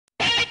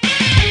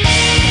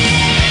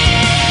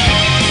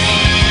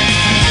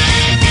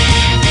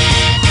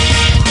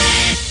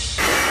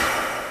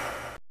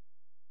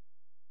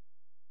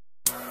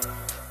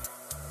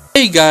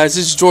guys,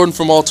 it's Jordan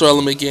from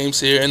AlterElement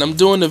Games here, and I'm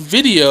doing a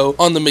video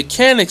on the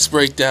mechanics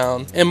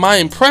breakdown and my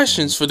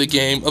impressions for the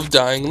game of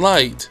Dying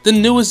Light, the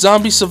newest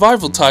zombie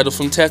survival title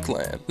from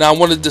Techland. Now I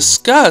want to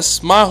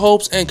discuss my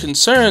hopes and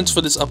concerns for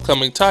this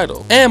upcoming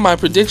title, and my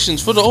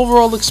predictions for the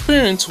overall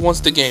experience once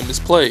the game is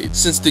played.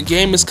 Since the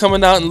game is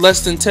coming out in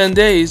less than 10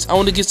 days, I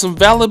want to get some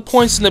valid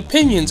points and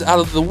opinions out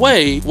of the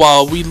way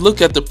while we look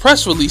at the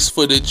press release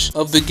footage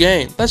of the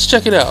game. Let's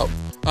check it out.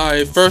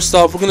 Alright, first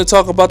off, we're going to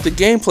talk about the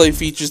gameplay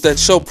features that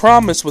show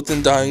promise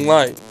within Dying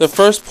Light. The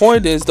first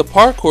point is the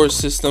parkour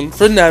system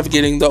for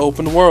navigating the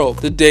open world,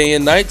 the day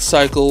and night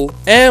cycle,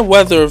 and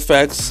weather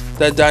effects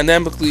that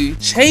dynamically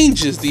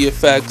changes the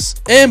effects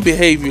and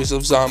behaviors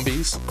of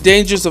zombies.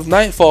 Dangers of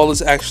Nightfall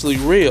is actually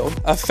real,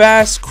 a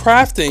fast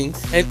crafting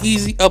and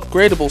easy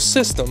upgradable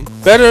system,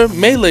 better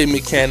melee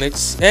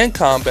mechanics and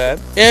combat,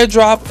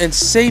 airdrop and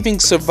saving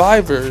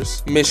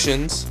survivors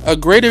missions, a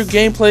greater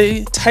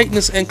gameplay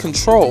tightness and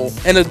control,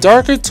 and a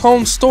darker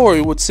tone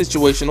story with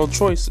situational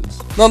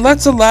choices. Now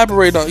let's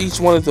elaborate on each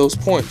one of those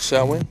points,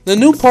 shall we? The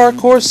new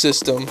parkour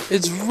system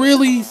is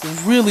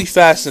really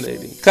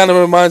fascinating. Kind of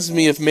reminds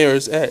me of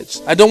Mirror's Edge.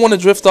 I don't want to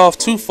drift off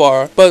too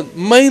far, but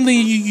mainly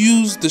you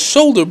use the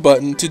shoulder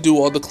button to do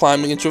all the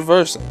climbing and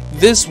traversing.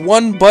 This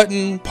one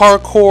button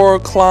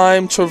parkour,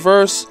 climb,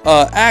 traverse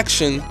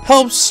action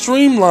helps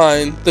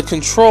streamline the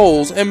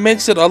controls and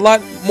makes it a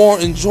lot more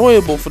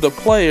enjoyable for the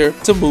player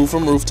to move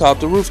from rooftop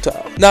to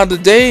rooftop. Now the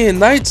day and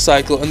night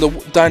cycle and the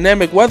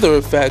dynamic weather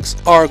effects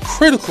are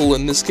critical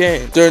in this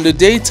game. During the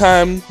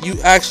daytime, you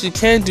actually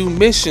can do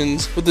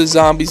missions with the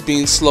zombies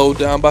being slowed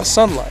down by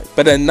sunlight,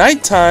 but at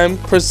nighttime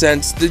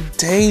presents the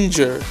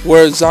danger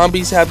where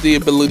zombies have the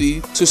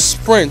ability to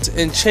sprint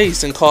and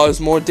chase and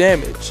cause more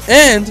damage,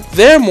 and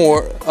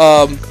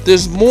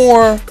there's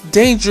more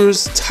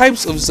dangerous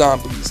types of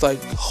zombies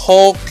like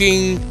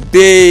hulking,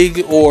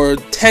 big, or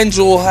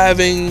tendril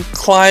having,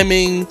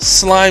 climbing,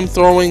 slime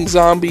throwing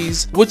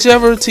zombies,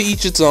 whichever to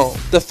each its own.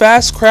 The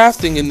fast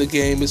crafting in the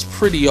game is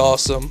pretty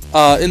awesome.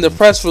 In the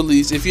press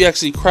release, if you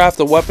actually craft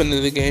a weapon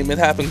in the game, it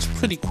happens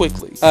pretty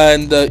quickly.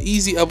 And the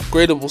easy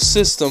upgradable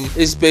system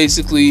is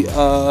basically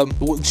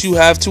once you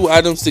have two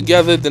items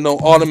together, then they'll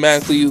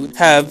automatically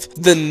have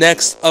the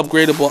next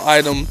upgradable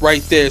item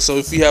right there. So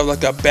if you have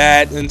like a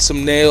bat and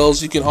some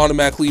nails, you can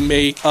automatically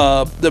make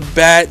the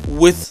bat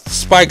with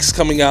spikes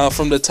coming out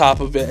from the top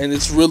of it, and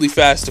it's really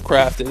fast to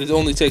craft it. It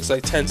only takes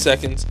like 10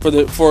 seconds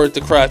for it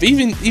to craft,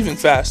 even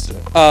faster.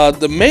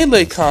 The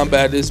melee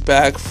combat is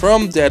back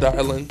from Dead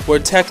Island, where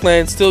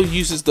Techland still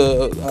uses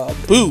the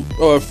boot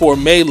for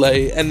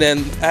melee and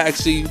then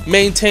actually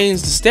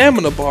maintains the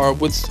stamina bar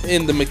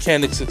within the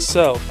mechanics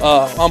itself.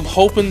 I'm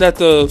hoping that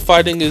the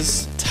fighting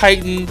is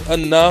tightened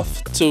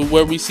enough to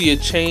where we see a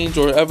change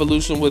or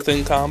evolution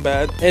within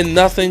combat, and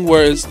nothing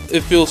where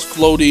it feels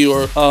floaty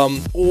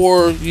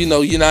or you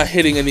know, you're not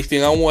hitting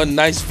anything. I want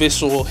nice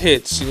visual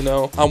hits, you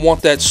know. I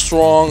want that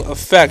strong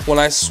effect when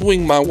I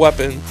swing my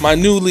weapon, my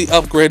newly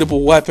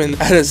upgradable weapon,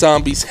 at a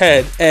zombie's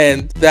head,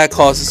 and that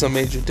causes some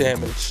major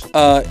damage.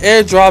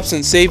 Airdrops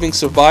and saving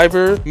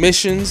survivor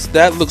missions,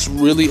 that looks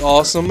really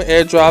awesome.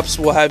 Airdrops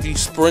will have you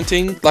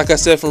sprinting, like I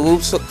said, from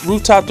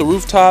rooftop to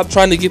rooftop,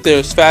 trying to get there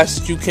as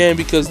fast as you can,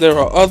 because there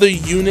are other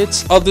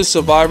units, other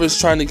survivors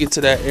trying to get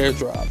to that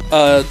airdrop.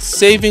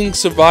 Saving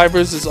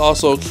survivors is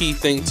also a key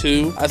thing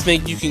too. I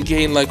think you can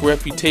gain like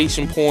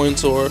reputation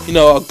points, or you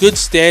know, a good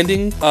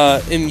standing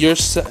in your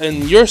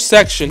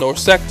section or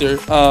sector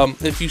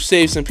if you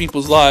save some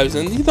people's lives,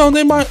 and you know,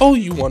 they might owe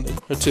you one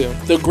or two.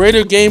 The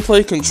greater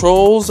gameplay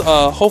controls,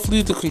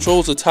 hopefully the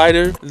controls are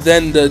tighter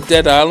than the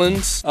Dead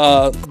Islands.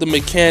 The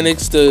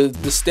mechanics, the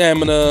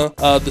stamina,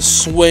 the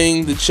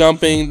swing, the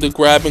jumping, the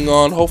grabbing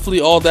on,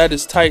 hopefully all that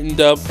is tightened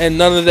up, and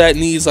none of that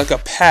needs like a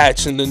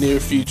patch in the near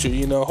future.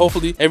 You know,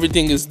 hopefully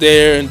everything is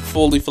there and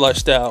fully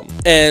fleshed out.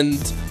 And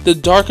the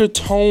darker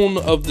tone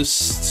of the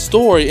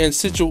story and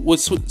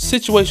with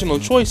situational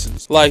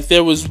choices. Like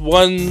there was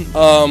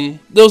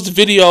the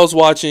video I was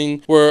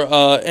watching where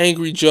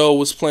Angry Joe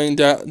was playing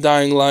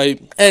Dying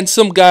Light, and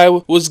some guy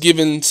was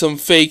given some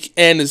fake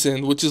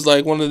anison, which is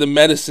like one of the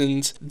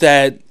medicines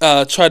that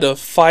try to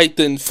fight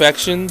the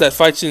infection, that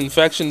fights the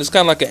infection. It's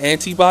kind of like an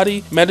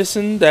antibody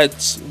medicine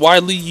that's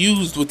widely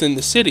used within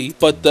the city,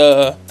 but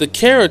the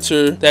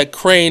character that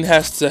Crane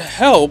has to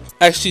help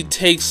actually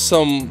takes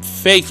some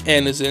fake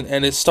anison,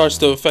 and it starts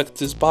to affect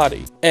his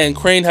body, and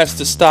Crane has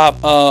to stop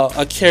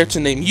a character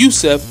named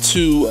Yusef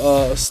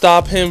to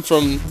stop him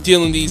from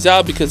dealing these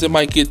out, because it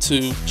might get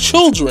to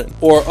children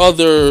or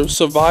other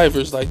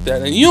survivors like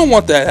that, and you don't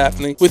want that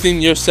happening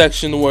within your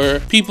section where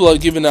people are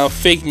giving out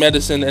fake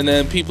medicine and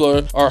then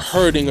people are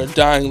hurting or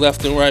dying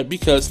left and right,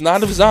 because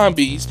not of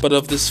zombies but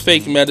of this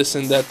fake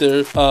medicine that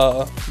they're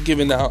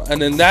giving out.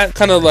 And then that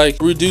kind of like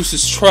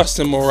reduces trust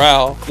and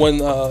morale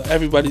when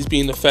everybody's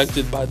being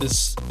affected by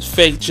this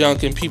fake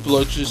junk and people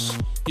are just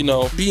you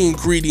know, being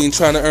greedy and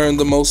trying to earn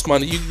the most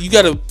money. You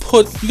gotta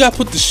put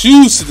the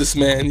shoes to this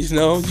man, you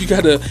know. You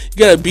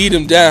gotta beat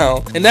him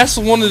down. And that's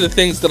one of the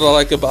things that I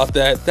like about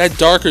that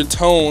darker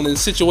tone and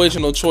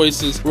situational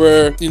choices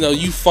where, you know,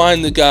 you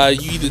find the guy,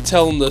 you either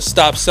tell him to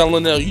stop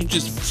selling it or you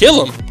just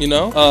kill him, you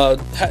know.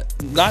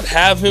 Not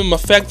have him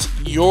affect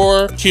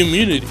your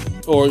community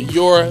or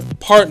your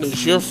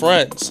partners, your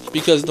friends,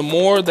 because the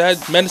more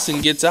that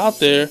medicine gets out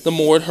there, the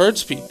more it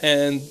hurts people,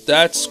 and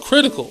that's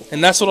critical.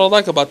 And that's what I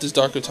like about this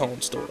darker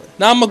tone story.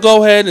 Now I'm gonna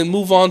go ahead and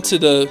move on to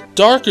the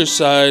darker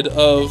side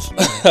of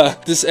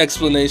this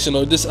explanation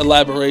or this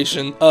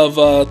elaboration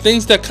of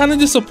things that kind of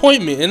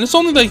disappoint me, and it's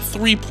only like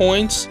 3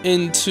 points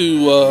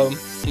into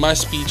my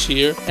speech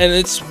here, and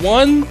it's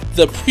one,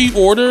 the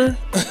pre-order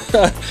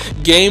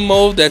game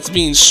mode that's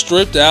being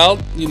stripped out,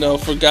 you know,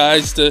 for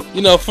guys to,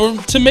 you know,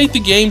 to make the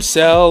game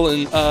sell,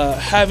 and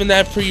having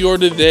that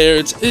pre-order there,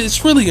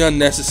 it's really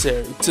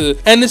unnecessary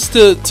and it's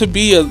to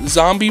be a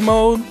zombie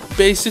mode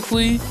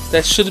basically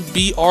that should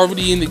be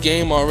already in the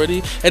game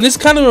already. And this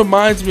kind of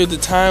reminds me of the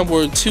time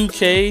where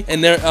 2K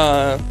and their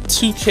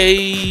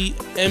 2K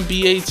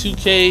NBA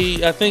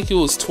 2K, I think it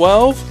was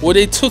 12, where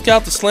they took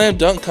out the slam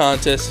dunk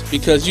contest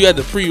because you had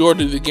to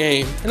pre-order the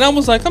game, and I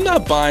was like, I'm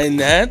not buying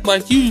that.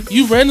 Like,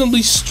 you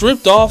randomly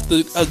stripped off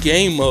a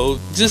game mode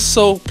just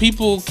so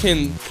people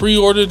can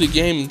pre-order the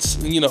game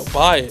and, you know,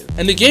 buy it,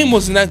 and the game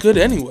wasn't that good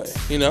anyway,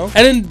 you know.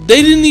 And then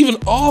they didn't even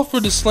offer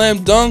the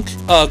slam dunk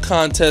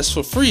contest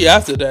for free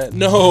after that.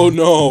 No,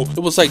 it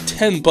was like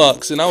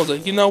 $10, and I was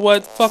like, you know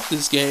what, fuck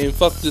this game,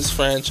 fuck this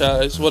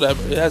franchise,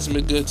 whatever. It hasn't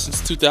been good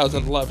since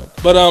 2011.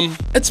 But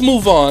let's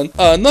move on.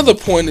 Another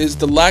point is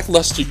the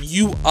lackluster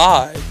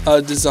UI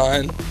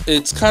design.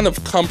 It's kind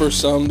of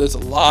cumbersome. There's a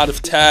lot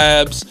of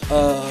tabs.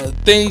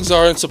 Things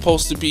aren't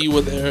supposed to be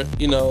where they're,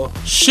 you know,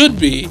 should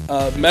be.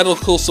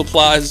 Medical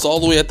supplies is all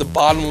the way at the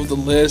bottom of the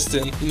list,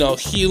 and, you know,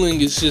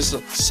 healing is just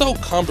so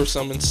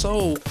cumbersome and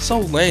so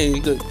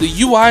lame. The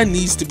UI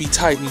needs to be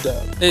tightened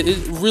up.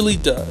 It really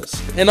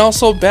does. And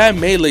also bad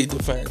melee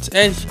defense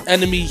and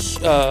enemy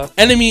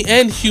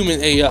and human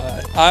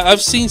AI.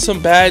 I've seen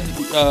some bad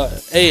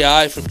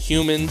AI from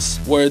humans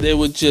where they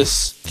would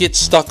just get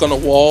stuck on a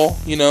wall,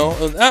 you know.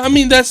 I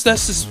mean, that's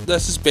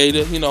just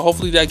beta, you know.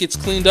 Hopefully that gets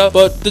cleaned up.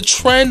 But the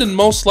trend and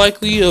most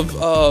likely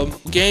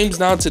of games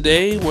now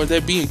today where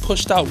they're being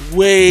pushed out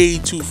way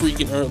too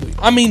freaking early.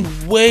 I mean,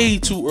 way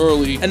too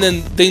early, and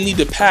then they need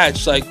to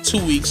patch like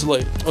 2 weeks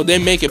later, or they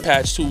make a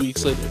patch 2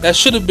 weeks later. That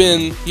should have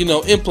been, you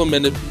know,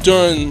 implemented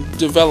during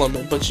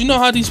development. But you know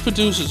how these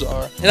producers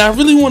are, and I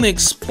really want to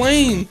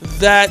explain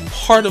that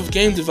part of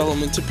game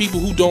development to people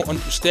who don't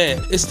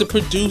understand. It's the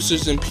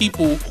producers and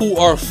people who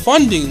are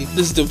funding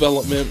this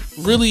development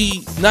really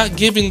not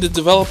giving the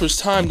developers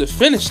time to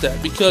finish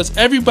that, because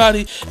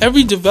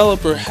every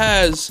developer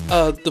has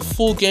the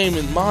full game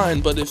in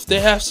mind, but if they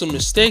have some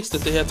mistakes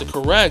that they have to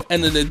correct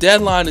and then the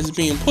deadline is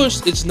being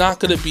pushed, it's not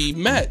going to be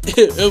met.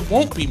 It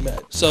won't be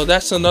met. So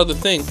that's another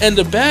thing. And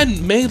the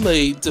bad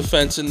melee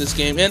defense in this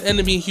game and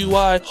enemy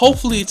UI,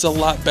 hopefully it's a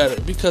lot better,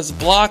 because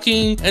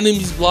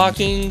enemies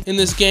blocking in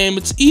this game,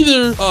 it's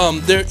either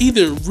they're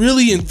either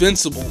really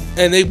invincible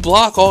and they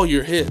block all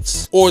your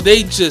hits, or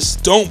they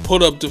just don't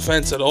put up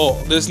defense at all.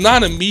 There's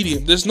not a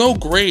medium. There's no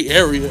gray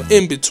area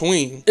in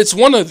between. It's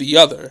one or the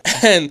other,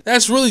 and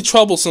that's really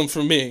troublesome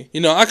for me.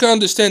 You know, I can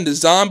understand the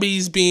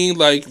zombies being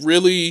like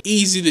really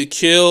easy to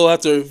kill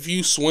after a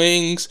few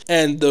swings,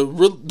 and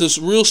this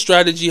real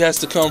strategy has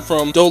to come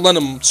from don't let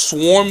them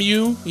swarm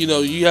you. You know,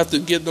 you have to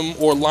get them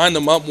or line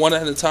them up one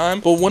at a time.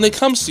 But when it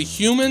comes to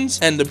humans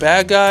and the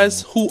bad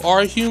guys who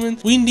are human,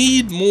 we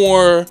need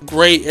more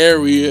gray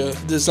area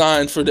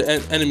design for the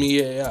enemy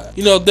AI.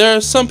 You know, there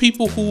are some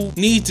people who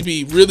need to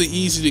be really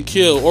easy to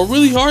kill or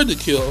really hard to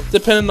kill,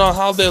 depending on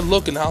how they're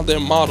looking, how they're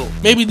modeled.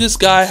 Maybe this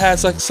guy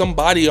has like some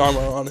body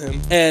armor on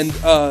him and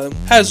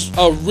has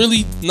a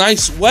really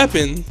nice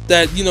weapon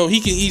that, you know, he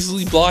can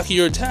easily block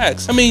your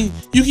attacks. I mean,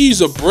 you can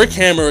use a brick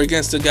hammer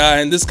against a guy,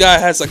 and this guy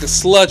has like a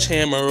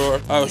sledgehammer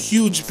or a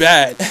huge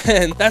bat,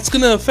 and that's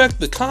gonna affect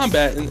the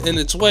combat in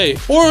its way.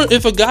 Or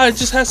if a guy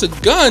just has a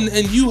gun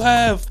and you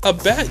have a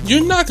bat,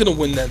 you're not gonna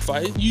win that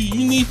fight.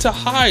 You need to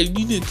hide.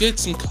 You need to get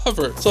some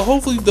cover. So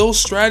hopefully those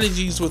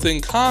strategies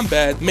within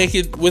combat make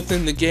it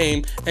within the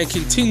game and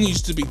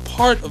continues to be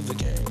part of the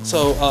game.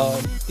 So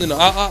you know,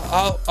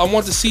 I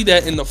want to see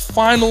that in the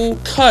final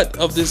cut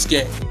of this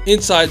game,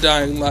 Inside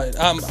Dying Light.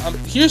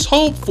 Here's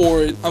hope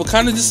for it. I'm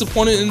kind of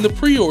disappointed in the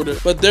pre-order,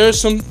 but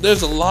there's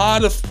a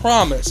lot of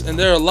promise, and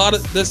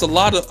there's a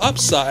lot of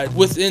upside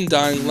within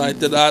Dying Light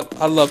that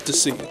I love to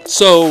see.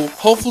 So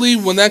hopefully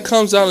when that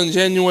comes out on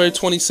January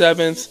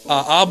 27th,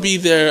 I'll be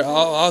there.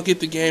 I'll get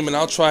the game and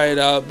I'll try it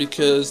out,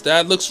 because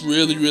that looks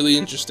really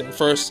interesting.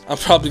 First, I'm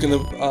probably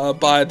gonna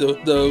buy the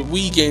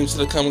Wii games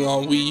that are coming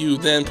on Wii U,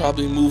 then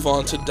probably move move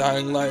on to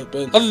Dying Light.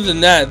 But other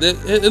than that,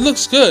 it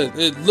looks good.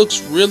 It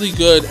looks really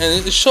good,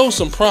 and it shows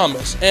some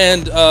promise.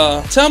 And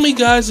tell me,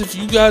 guys, if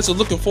you guys are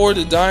looking forward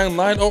to Dying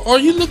Light, or are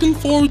you looking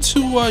forward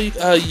to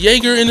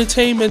Jaeger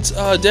Entertainment's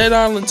Dead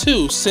Island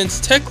 2?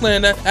 Since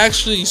Techland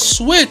actually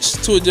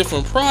switched to a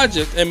different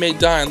project and made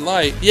Dying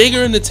Light,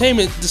 Jaeger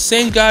Entertainment, the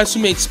same guys who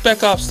made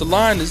Spec Ops: The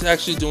Line, is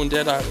actually doing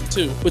Dead Island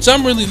 2, which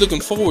I'm really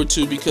looking forward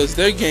to because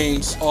their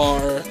games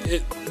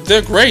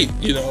they're great,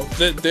 you know.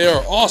 They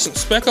are awesome.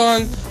 Spec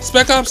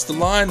Ops: The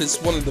Line is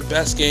one of the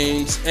best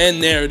games and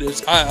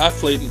narratives I've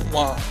played in a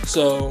while.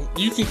 So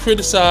you can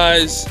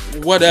criticize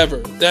whatever.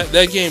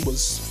 That game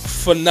was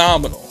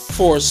phenomenal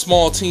for a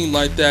small team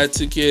like that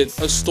to get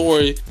a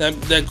story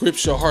that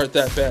grips your heart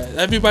that bad.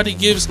 Everybody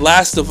gives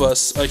Last of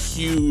Us a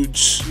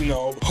huge, you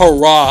know,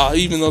 hurrah,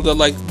 even though they're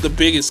like the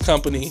biggest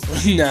company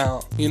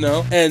now, you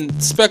know.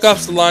 And Spec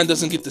Ops: The Line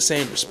doesn't get the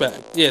same respect.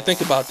 Yeah,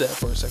 think about that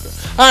for a second.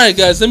 Alright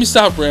guys, let me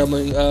stop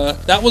rambling.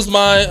 That was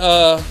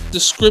my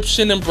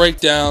description and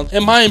breakdown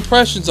and my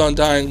impressions on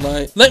Dying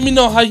Light. Let me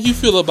know how you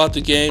feel about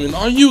the game, and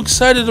are you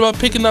excited about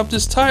picking up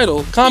this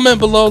title? Comment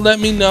below,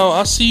 let me know.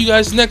 I'll see you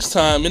guys next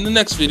time in the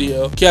next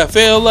video.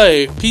 Cafe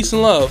LA, peace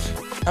and love.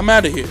 I'm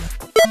out of here.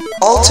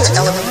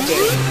 AlterElement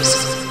Games,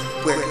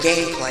 where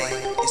gameplay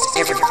is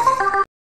everything.